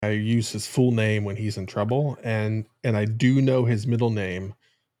I use his full name when he's in trouble, and I do know his middle name,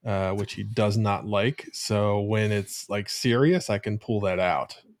 which he does not like. So when it's like serious, I can pull that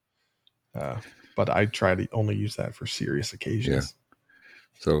out. Uh, but I try to only use that for serious Yeah. occasions.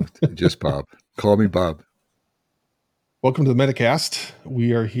 So just Bob. Call me Bob. Welcome to the Metacast.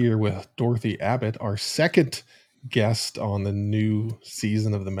 We are here with Dorothy Abbott, our second guest on the new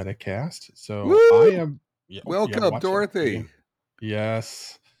season of the Metacast. So I Woo! am, yeah, Welcome, watch it. Yeah, Dorothy.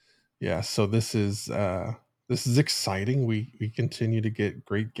 yes, yeah. So this is exciting. We continue to get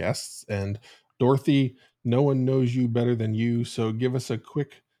great guests, and Dorothy, no one knows you better than you. So give us a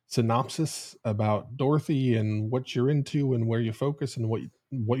quick synopsis about Dorothy and what you're into and where you focus and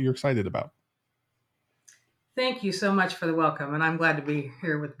what you're excited about. Thank you so much for the welcome, and I'm glad to be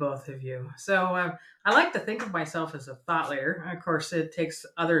here with both of you. So, I like to think of myself as a thought leader. Of course, it takes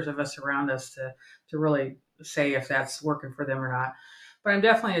others of us around us to really say if that's working for them or not. But I'm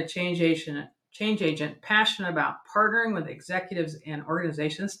definitely a change agent, passionate about partnering with executives and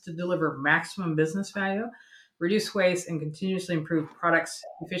organizations to deliver maximum business value, reduce waste, and continuously improve products,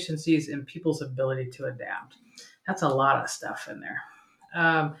 efficiencies, and people's ability to adapt. That's a lot of stuff in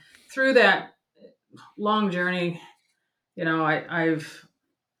there. Through that long journey, I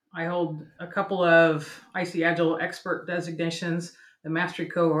hold a couple of IC Agile expert designations. The mastery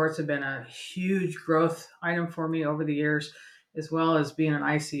cohorts have been a huge growth item for me over the years, as well as being an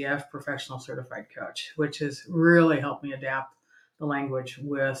ICF professional certified coach, which has really helped me adapt the language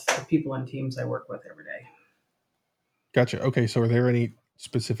with the people and teams I work with every day. Gotcha. Okay, so are there any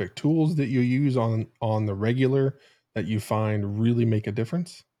specific tools that you use on the regular that you find really make a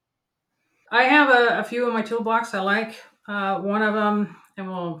difference? I have a few in my toolbox I like. One of them,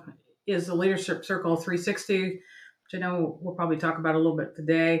 is the Leadership Circle 360, which I know we'll probably talk about a little bit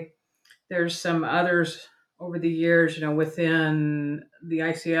today. There's some others over the years, within the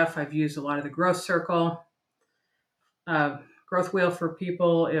ICF, I've used a lot of the growth circle, uh, growth wheel for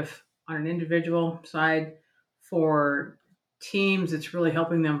people. If on an individual side, for teams, it's really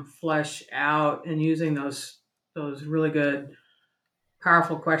helping them flesh out and using those really good,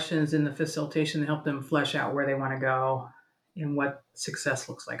 powerful questions in the facilitation to help them flesh out where they want to go and what success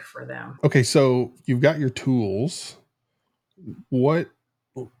looks like for them. Okay, so you've got your tools. What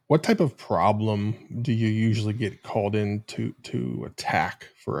what type of problem do you usually get called in to attack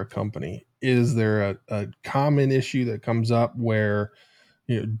for a company? Is there a common issue that comes up where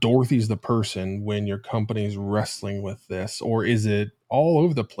Dorothy's the person when your company's wrestling with this, or is it all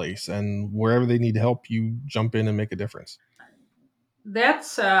over the place and wherever they need help, you jump in and make a difference?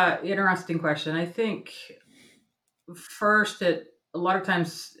 That's an interesting question. I think first, it a lot of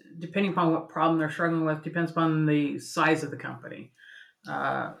times, depending upon what problem they're struggling with, depends upon the size of the company.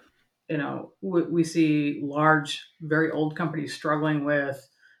 Uh, we see large, very old companies struggling with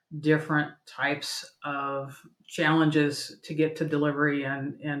different types of challenges to get to delivery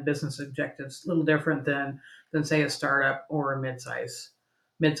and business objectives. A little different than say a startup or a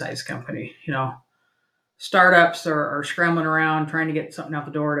mid-size company. Startups are scrambling around trying to get something out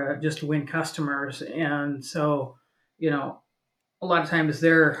the door to win customers, and so you know a lot of times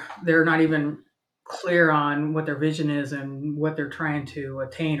they're not even clear on what their vision is and what they're trying to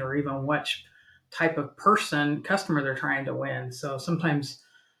attain, or even what type of customer they're trying to win. So sometimes,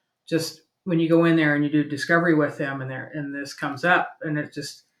 just when you go in there and you do discovery with them, and this comes up, and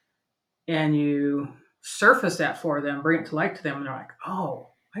you surface that for them, bring it to light to them, and they're like,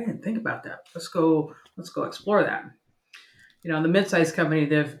 oh, I didn't think about that. Let's go explore that. The mid-sized company,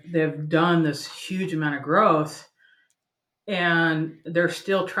 they've done this huge amount of growth, and they're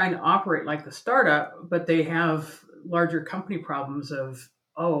still trying to operate like the startup, but they have larger company problems of,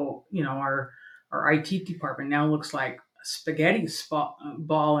 oh, our IT department now looks like a spaghetti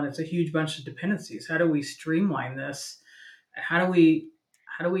ball, and it's a huge bunch of dependencies. How do we streamline this? How do we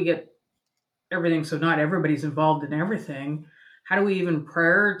get everything so not everybody's involved in everything? How do we even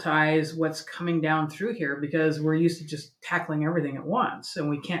prioritize what's coming down through here? Because we're used to just tackling everything at once, and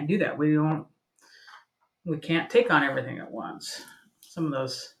we can't do that. We can't take on everything at once. Some of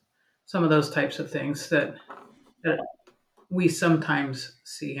those some of those types of things that we sometimes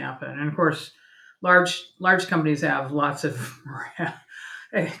see happen. And of course, large companies have lots of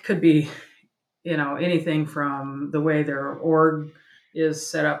it could be, anything from the way their org is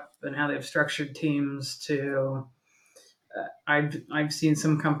set up and how they've structured teams to, I've seen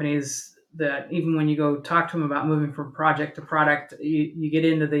some companies that even when you go talk to them about moving from project to product, you get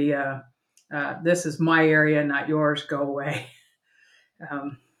into the this is my area, not yours. Go away.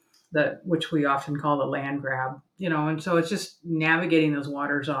 Um, that which we often call the land grab. And so it's just navigating those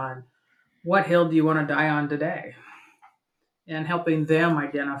waters on what hill do you want to die on today, and helping them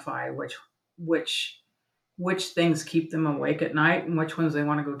identify which which things keep them awake at night and which ones they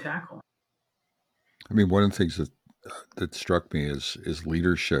want to go tackle. I mean, one of the things that struck me is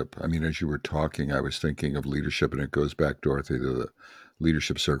leadership. I mean, as you were talking, I was thinking of leadership, and it goes back, Dorothy, to the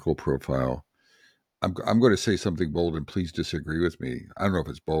leadership circle profile. I'm going to say something bold, and please disagree with me. I don't know if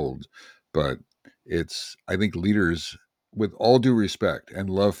it's bold, but it's I think leaders, with all due respect and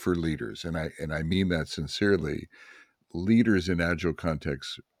love for leaders, and I mean that sincerely, leaders in agile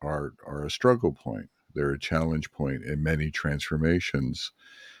contexts are a struggle point. They're a challenge point in many transformations,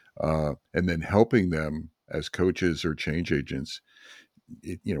 and then helping them as coaches or change agents,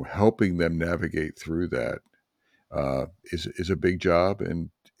 helping them navigate through that is a big job, and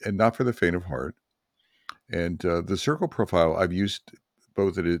not for the faint of heart. And the circle profile I've used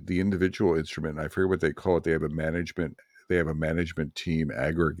both at the individual instrument, and I forget what they call it. They have a management team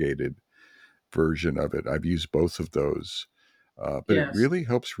aggregated version of it. I've used both of those, but it Yes. really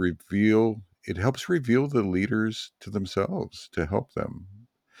helps reveal. It helps reveal the leaders to themselves to help them.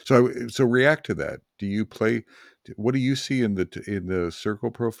 So react to that. Do you play? What do you see in the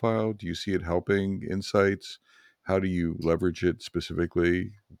circle profile? Do you see it helping insights? How do you leverage it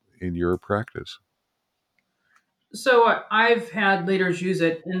specifically in your practice? So I've had leaders use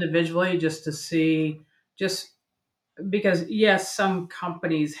it individually just to see, just because yes, some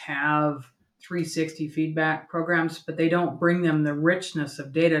companies have 360 feedback programs, but they don't bring them the richness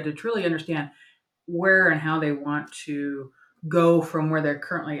of data to truly understand where and how they want to go from where they're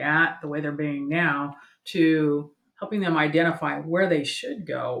currently at, the way they're being now, to helping them identify where they should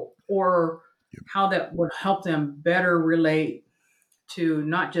go, or how that would help them better relate to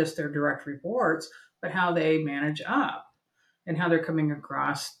not just their direct reports, but how they manage up and how they're coming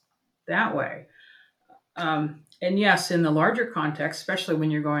across that way. And yes, in the larger context, especially when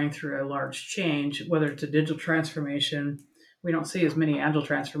you're going through a large change, whether it's a digital transformation, we don't see as many agile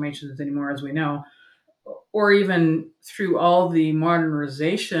transformations anymore as we know, or even through all the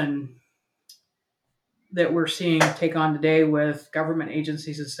modernization that we're seeing take on today with government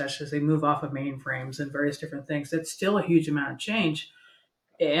agencies and such as they move off of mainframes and various different things. It's still a huge amount of change.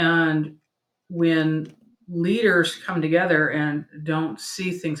 And when leaders come together and don't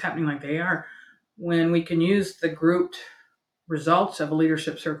see things happening like they are, when we can use the grouped results of a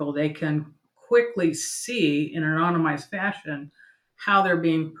leadership circle, they can quickly see in an anonymized fashion how they're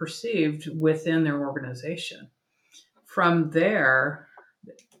being perceived within their organization. From there,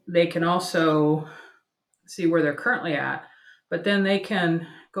 they can also see where they're currently at, but then they can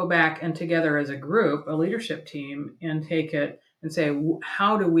go back and together as a group, a leadership team, and take it and say,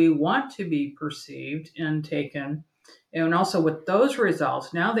 how do we want to be perceived and taken? And also with those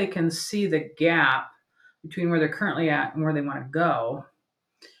results, now they can see the gap between where they're currently at and where they want to go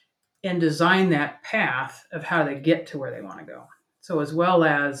and design that path of how they get to where they want to go. So as well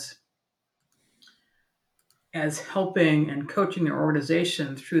as helping and coaching their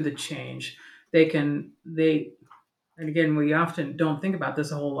organization through the change, they and again, we often don't think about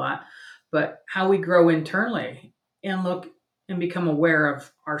this a whole lot, but how we grow internally and look and become aware of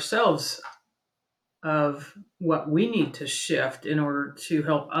ourselves, of what we need to shift in order to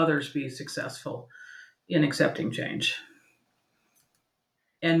help others be successful in accepting change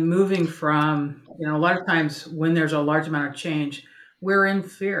and moving from, a lot of times when there's a large amount of change, we're in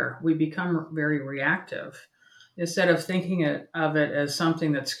fear. We become very reactive instead of thinking of it as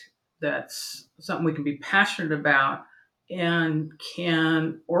something that's something we can be passionate about and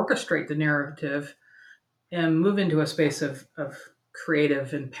can orchestrate the narrative and move into a space of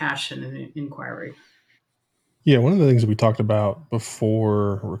creative and passion and inquiry. Yeah, one of the things that we talked about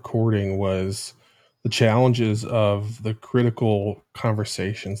before recording was the challenges of the critical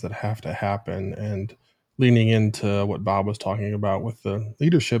conversations that have to happen, and leaning into what Bob was talking about with the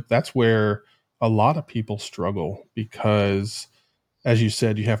leadership. That's where a lot of people struggle because, as you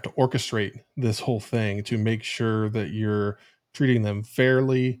said, you have to orchestrate this whole thing to make sure that you're treating them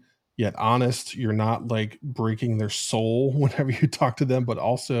fairly yet honest. You're not like breaking their soul whenever you talk to them, but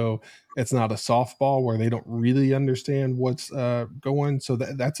also it's not a softball where they don't really understand what's going. So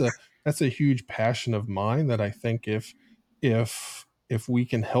that's a huge passion of mine that I think if we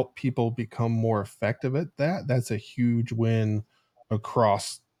can help people become more effective at that, that's a huge win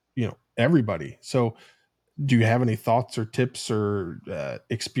across everybody. So do you have any thoughts or tips or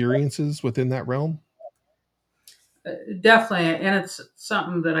experiences within that realm? Definitely, and it's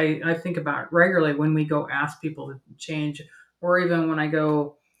something that I think about regularly when we go ask people to change, or even when I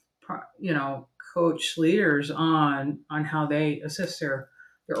go, coach leaders on how they assist their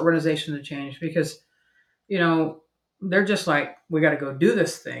organization to change. Because you know they're just like, we got to go do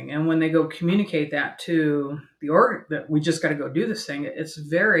this thing. And when they go communicate that to the org, that we just got to go do this thing, it's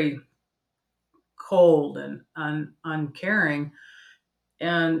very cold and uncaring.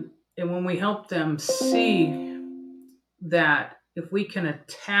 And when we help them see that if we can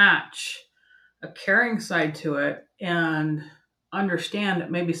attach a caring side to it and understand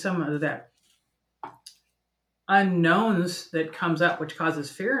that maybe some of that unknowns that comes up, which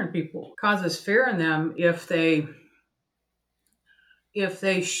causes fear in people, causes fear in them, if they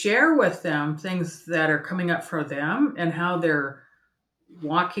share with them things that are coming up for them and how they're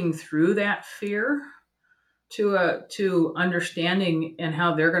walking through that fear to understanding and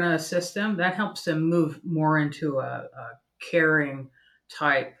how they're going to assist them, that helps them move more into a caring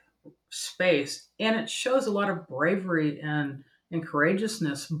type space. And it shows a lot of bravery and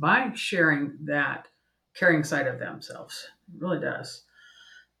courageousness by sharing that caring side of themselves. It really does.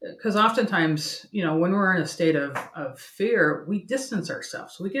 Because oftentimes, when we're in a state of fear, we distance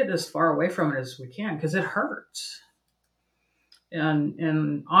ourselves. We get as far away from it as we can because it hurts.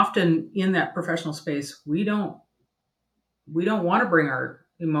 And often in that professional space, we don't want to bring our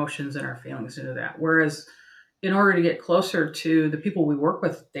emotions and our feelings into that. Whereas in order to get closer to the people we work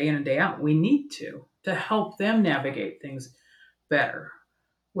with day in and day out, we need to help them navigate things better,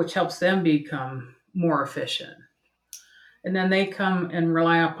 which helps them become more efficient. And then they come and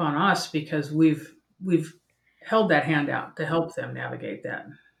rely upon us because we've held that hand out to help them navigate that.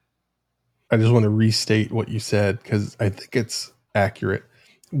 I just want to restate what you said because I think it's accurate.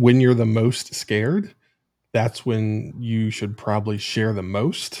 When you're the most scared, that's when you should probably share the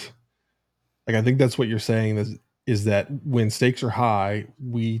most. Like I think that's what you're saying is that when stakes are high,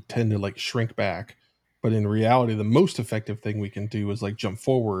 we tend to like shrink back. But in reality, the most effective thing we can do is like jump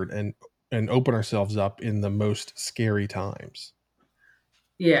forward and open ourselves up in the most scary times.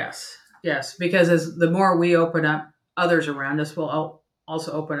 Yes, yes, because as the more we open up, others around us will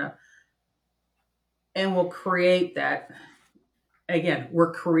also open up, and will create that. Again,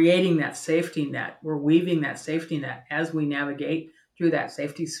 we're creating that safety net. We're weaving that safety net as we navigate through that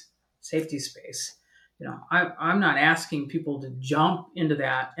safety space. I'm not asking people to jump into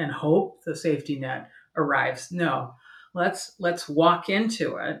that and hope the safety net arrives. No, let's walk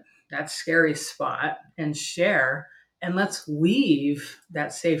into it, that scary spot, and share, and let's weave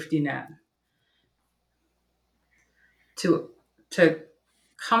that safety net to to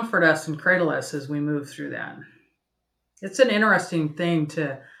comfort us and cradle us as we move through that. It's an interesting thing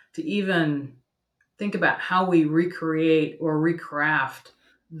to even think about how we recreate or recraft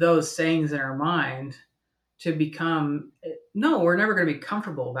those sayings in our mind to become, no, we're never going to be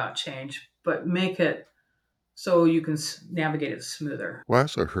comfortable about change, but make it so you can navigate it smoother. Well, I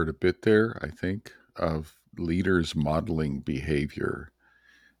also heard a bit there, I think, of leaders modeling behavior.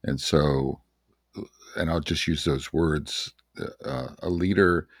 And so, and I'll just use those words, a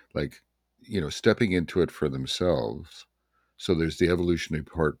leader, like, stepping into it for themselves. So there's the evolutionary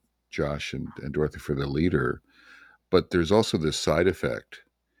part, Josh and Dorothy, for the leader, but there's also this side effect.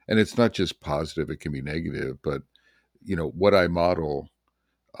 And it's not just positive, it can be negative, but, what I model,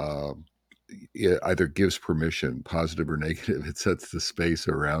 um, it either gives permission, positive or negative, it sets the space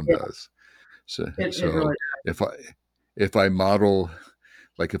around Yeah, us. So, it really. so if I if I model,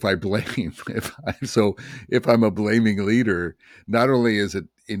 like, if I blame, if I'm a blaming leader, not only is it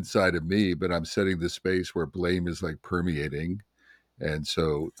inside of me, but I'm setting the space where blame is like permeating, and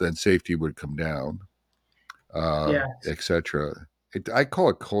so then safety would come down, Yeah, etc. I call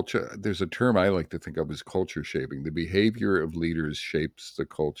it culture. There's a term I like to think of as culture shaping. The behavior of leaders shapes the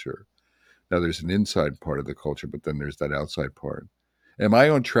culture. Now, there's an inside part of the culture, but then there's that outside part. Am I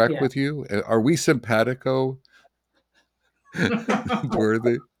on track yeah. with you? Are we simpatico,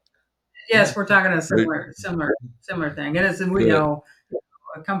 Dorothy? Yes, we're talking a Right? similar thing. And as we Good. know,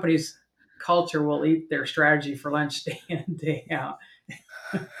 a company's culture will eat their strategy for lunch day in and day out.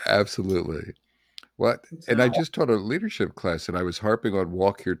 Absolutely. What? And I So just taught a leadership class, and I was harping on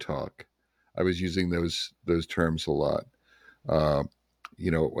walk your talk. I was using those terms a lot. Uh,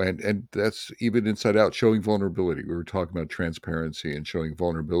 and that's even inside out, showing vulnerability. We were talking about transparency and showing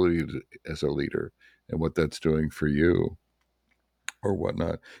vulnerability as a leader and what that's doing for you or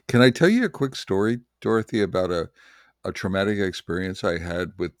whatnot. Can I tell you a quick story, Dorothy, about a traumatic experience I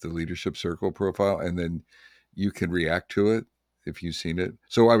had with the leadership circle profile, and then you can react to it if you've seen it.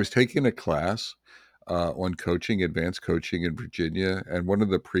 So I was taking a class on coaching, advanced coaching in Virginia, and one of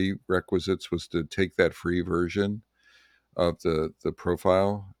the prerequisites was to take that free version of the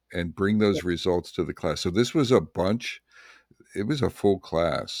profile and bring yeah, those results to the class. So this was a bunch. It was a full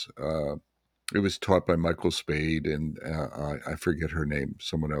class. It was taught by Michael Spade and I forget her name,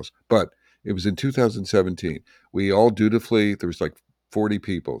 someone else, but It was in 2017. We all dutifully, there was like 40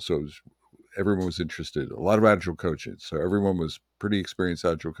 people. So everyone was interested. A lot of agile coaches. So everyone was pretty experienced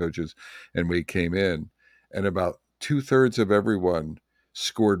agile coaches. And we came in, and about 2/3 of everyone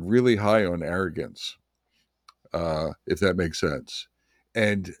scored really high on arrogance, if that makes sense.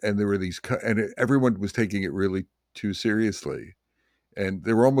 And there were and everyone was taking it really too seriously. And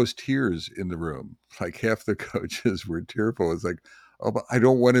there were almost tears in the room. Like half the coaches were tearful. It's like, oh, but I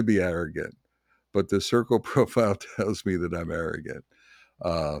don't want to be arrogant, but the circle profile tells me that I'm arrogant.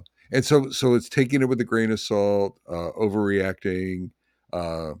 Uh, and so it's taking it with a grain of salt, overreacting,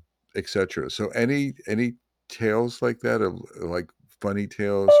 uh, etc. So any tales like that, of like funny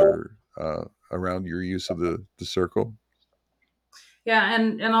tales or around your use of the circle? Yeah,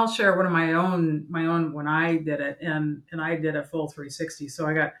 and I'll share one of my own when I did it, and I did a full 360. So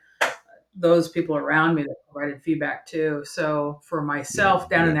I got those people around me that provided feedback too. So for Yeah, myself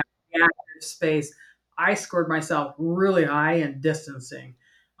down in yeah, that reactive space, I scored myself really high in distancing.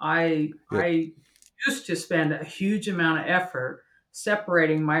 I yep, I used to spend a huge amount of effort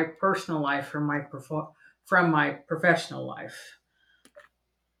separating my personal life from my professional life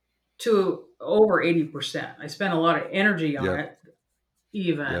to over 80%. I spent a lot of energy on yep, it.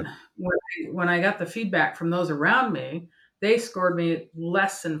 Even yep. when I got the feedback from those around me, they scored me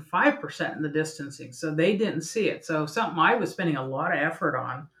less than 5% in the distancing. So they didn't see it. So something I was spending a lot of effort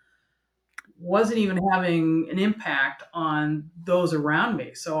on wasn't even having an impact on those around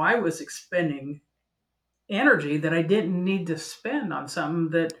me. So I was expending energy that I didn't need to spend on something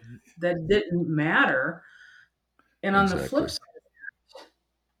that didn't matter. And on the flip Exactly. side,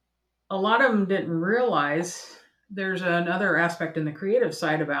 a lot of them didn't realize there's another aspect in the creative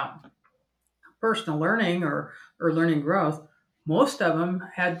side about personal learning or learning growth. Most of them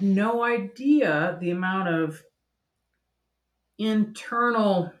had no idea the amount of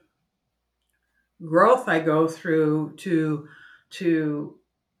internal growth I go through to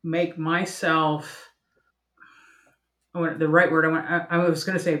make myself, the right word. I was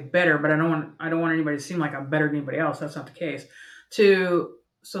going to say better, but I don't want anybody to seem like I'm better than anybody else. That's not the case. To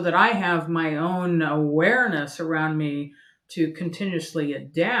So that I have my own awareness around me to continuously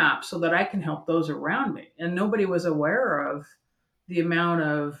adapt, so that I can help those around me. And nobody was aware of the amount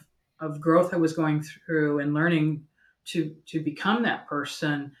of growth I was going through and learning to become that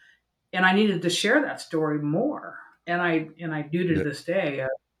person. And I needed to share that story more. And I do to Yeah, this day,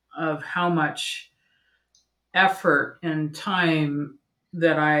 of how much effort and time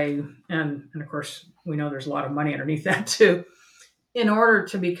that and of course we know there's a lot of money underneath that too, in order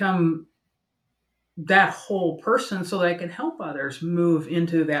to become that whole person, so that I can help others move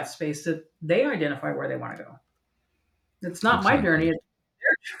into that space that they identify where they want to go. It's not my journey, exactly. it's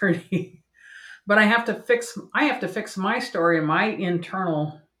their journey. But I have to fix my story and my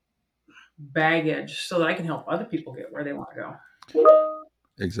internal baggage, so that I can help other people get where they want to go.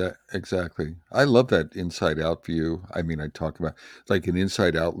 Exactly. I love that inside out view. I mean, I talk about like an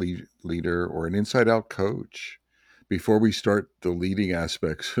inside out leader or an inside out coach before we start the leading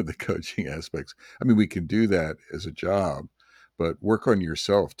aspects of the coaching aspects. I mean, we can do that as a job, but work on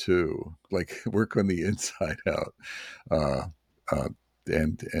yourself too. Like work on the inside out, uh, uh,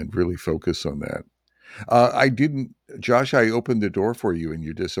 and really focus on that. I didn't, Josh. I opened the door for you, and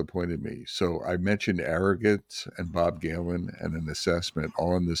you disappointed me. So I mentioned arrogance and Bob Galen and an assessment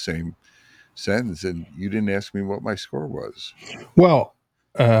all in the same sentence, and you didn't ask me what my score was. Well,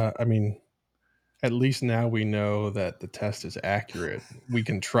 I mean, at least now we know that the test is accurate. We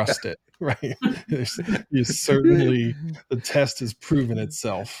can trust it, right? You certainly, the test has proven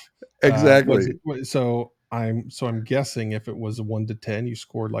itself. Was Exactly. it, so I'm guessing if it was a 1 to 10, you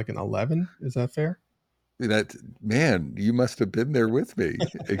scored like an 11. Is that fair? That man, you must have been there with me.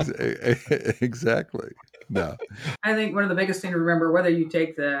 Exactly. No. I think one of the biggest things to remember, whether you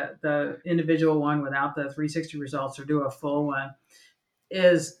take the individual one without the 360 results or do a full one,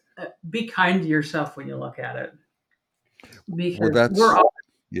 is be kind to yourself when you look at it, Well, because we're that's all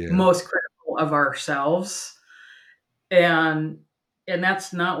yeah. most critical of ourselves. And and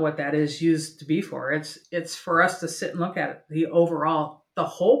that's not what that is used to be for. It's for us to sit and look at it, the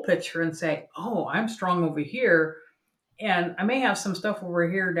whole picture, and say, oh, I'm strong over here, and I may have some stuff over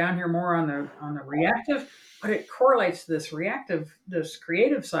here, down here, more on the reactive, but it correlates to this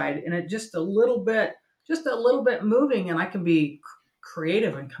creative side, and it just a little bit moving, and I can be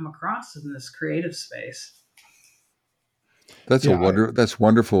creative and come across in this creative space. Yeah. That's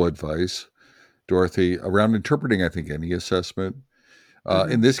wonderful advice, Dorothy, around interpreting. I think any assessment.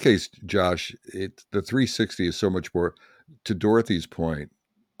 In Hmm. this case, Josh, the 360 is so much more. To Dorothy's point,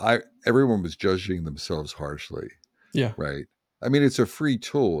 I everyone was judging themselves harshly, Yeah. right? I mean, it's a free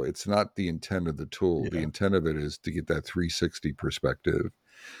tool. It's not the intent of the tool. The Yeah. intent of it is to get that 360 perspective.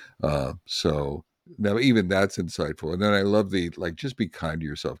 So now even that's insightful. And then I love the like, just be kind to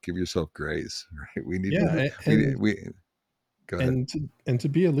yourself, give yourself grace. Right? We need Yeah. we go ahead. And to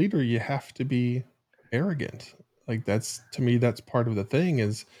be a leader, you have to be arrogant. Like that's to me, that's part of the thing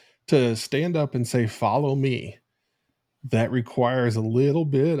is to stand up and say, follow me. That requires a little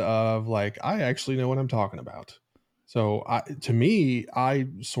bit of like, I actually know what I'm talking about. So to me, I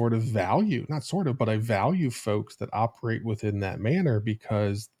sort of value, not sort of, but I value folks that operate within that manner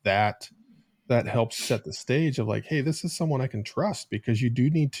because that helps set the stage of like, hey, this is someone I can trust because you do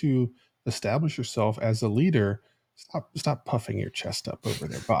need to establish yourself as a leader. Stop puffing your chest up over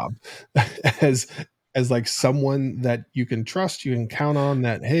there, Bob. as as like someone that you can trust, you can count on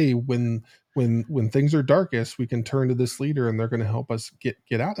that, hey, when things are darkest, we can turn to this leader and they're going to help us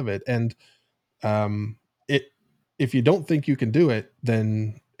get out of it. And it if you don't think you can do it,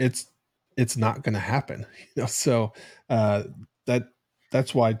 then it's not going to happen. So uh that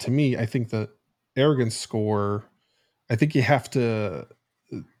that's why to me I think the arrogance score, I think you have to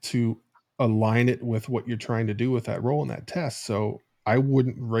align it with what you're trying to do with that role in that test. So I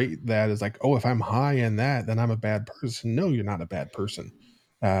wouldn't rate that as like, oh, if I'm high in that, then I'm a bad person. No, you're not a bad person.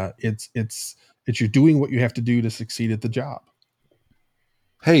 It's you're doing what you have to do to succeed at the job.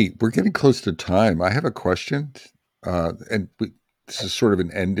 Hey, we're getting close to time. I have a question. This is sort of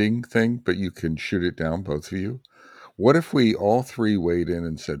an ending thing, but you can shoot it down, both of you. What if we all three weighed in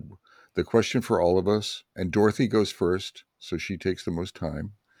and said the question for all of us, and Dorothy goes first, so she takes the most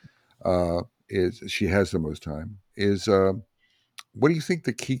time, is she has the most time, is what do you think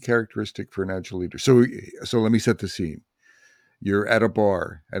the key characteristic for an agile leader? So let me set the scene. You're at a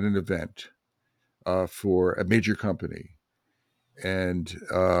bar at an event for a major company, and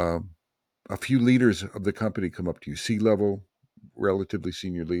a few leaders of the company come up to you, C-level, relatively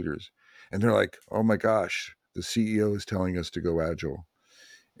senior leaders, and they're like, "Oh my gosh, the CEO is telling us to go agile."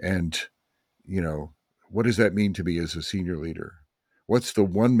 And, you know, what does that mean to me as a senior leader? What's the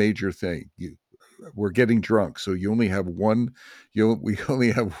one major thing? We're getting drunk, so you only have one. We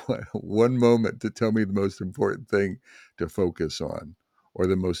only have one moment to tell me the most important thing to focus on, or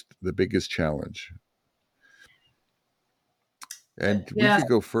the biggest challenge. And we Yeah, could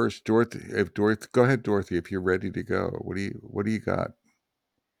go first, Dorothy. If Dorothy, go ahead, Dorothy. If you're ready to go, what do you got?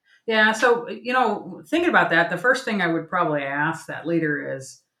 yeah. So, thinking about that, the first thing I would probably ask that leader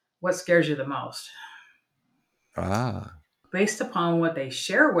is, what scares you the most? Ah, Based upon what they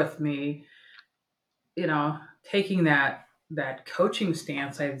share with me, taking that coaching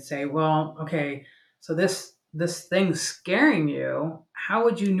stance, I'd say, well, okay, so this thing's scaring you. How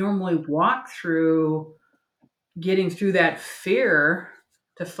would you normally walk through getting through that fear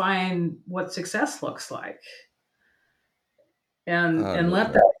to find what success looks like? And I and love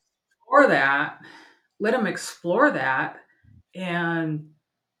let that. them explore that, let them explore that, and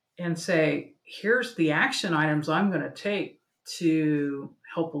say, here's the action items I'm going to take to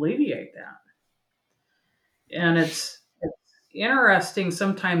help alleviate that. And it's interesting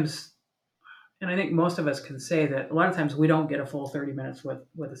sometimes, and I think most of us can say that a lot of times we don't get a full 30 minutes with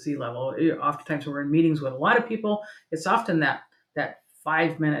a C level. Oftentimes we're in meetings with a lot of people. It's often that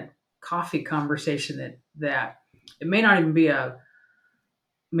 5 minute coffee conversation that it may not even be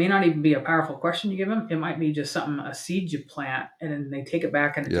a powerful question you give them. It might be just something, a seed you plant, and then they take it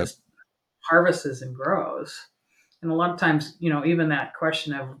back and it Yep. just harvests and grows. And a lot of times, even that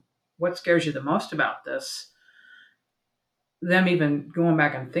question of what scares you the most about this, them even going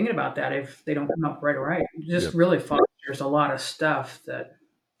back and thinking about that, if they don't come up right away, just Yep. really fosters a lot of stuff that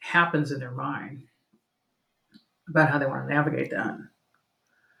happens in their mind about how they want to navigate that.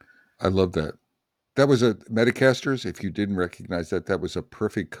 I love that. That was a Metacasters. If you didn't recognize that, that was a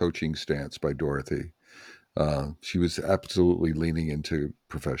perfect coaching stance by Dorothy. She was absolutely leaning into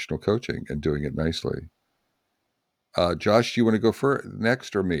professional coaching and doing it nicely. Josh, do you want to go for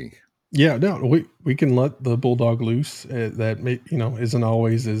next or me? Yeah, no, we can let the bulldog loose. That isn't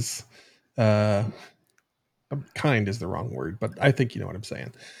always as uh, kind is the wrong word, but I think you know what I'm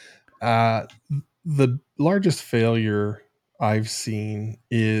saying. Uh, the largest failure I've seen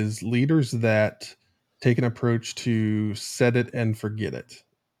is leaders that take an approach to set it and forget it,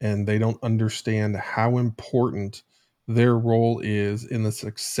 and they don't understand how important their role is in the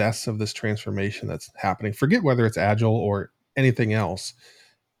success of this transformation that's happening. Forget whether it's agile or anything else.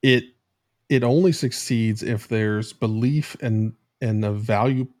 It it only succeeds if there's belief and a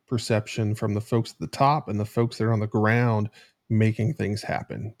value perception from the folks at the top and the folks that are on the ground making things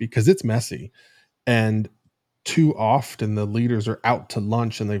happen because it's messy. And too often the leaders are out to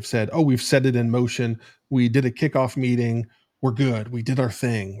lunch and they've said, oh, we've set it in motion. We did a kickoff meeting. we're good. We did our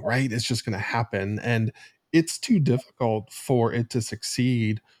thing, right? It's just going to happen. And it's too difficult for it to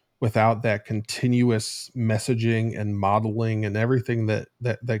succeed without that continuous messaging and modeling and everything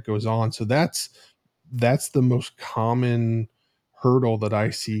that goes on. So that's the most common hurdle that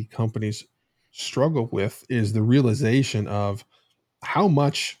I see companies struggle with, is the realization of how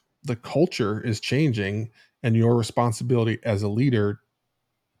much the culture is changing and your responsibility as a leader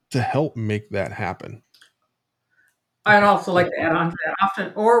to help make that happen. I'd also like to add on to that.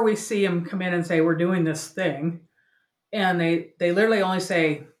 Often, or we see them come in and say, "We're doing this thing," and they literally only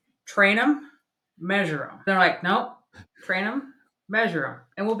say, "Train them, measure them." They're like, "Nope, train them, measure them,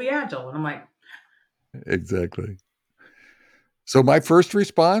 and we'll be agile." And I'm like, Exactly. So my first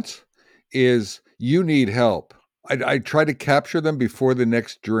response is, you need help. I try to capture them before the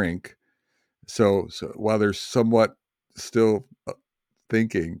next drink. So while they're somewhat still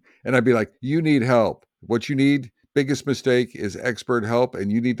thinking, and I'd be like, you need help. What you need, biggest mistake, is expert help,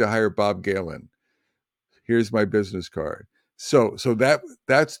 and you need to hire Bob Galen. Here's my business card. So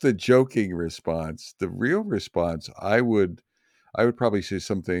that's the joking response. The real response, I would probably say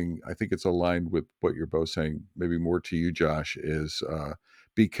something, I think it's aligned with what you're both saying, maybe more to you, Josh, is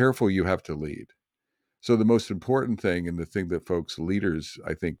be careful, you have to lead. So the most important thing, and the thing that folks, leaders,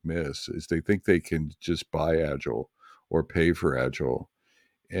 I think, miss, is they think they can just buy Agile or pay for Agile.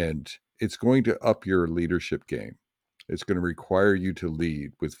 And it's going to up your leadership game. It's going to require you to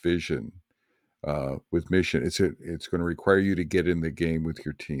lead with vision, with mission. It's going to require you to get in the game with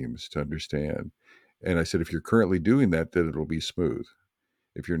your teams to understand. And I said, if you're currently doing that, then it'll be smooth.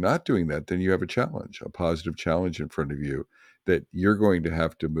 If you're not doing that, then you have a challenge, a positive challenge in front of you that you're going to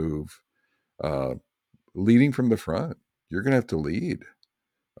have to move, uh, leading from the front. You're going to have to lead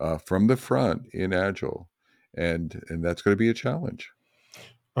from the front in Agile, and that's going to be a challenge.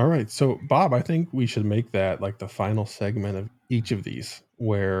 All right. So, Bob, I think we should make that like the final segment of each of these,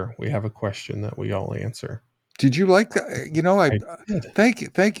 where we have a question that we all answer. Did you like that? I I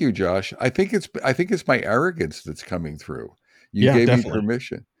did. thank you, Josh. I think it's my arrogance that's coming through. You Yeah, gave me definitely.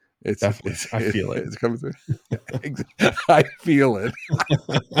 permission. It's Definitely. it's I feel it. it's coming through. I feel it,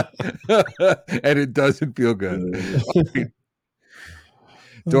 and it doesn't feel good.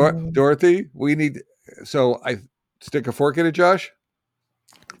 Dorothy, we need. So I stick a fork in it, Josh.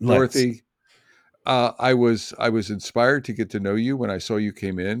 Let's. Dorothy, I was inspired to get to know you when I saw you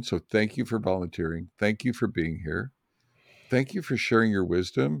came in. So thank you for volunteering. Thank you for being here. Thank you for sharing your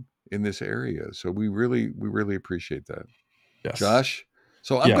wisdom in this area. So we really appreciate that, Yes. Josh.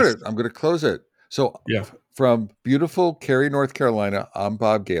 So I'm Yes. gonna I'm gonna close it. So Yeah. from beautiful Cary, North Carolina, I'm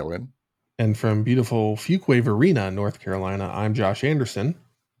Bob Galen. And from beautiful Fuquay Arena, North Carolina, I'm Josh Anderson.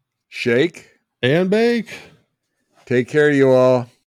 Shake. And bake. Take care, you all.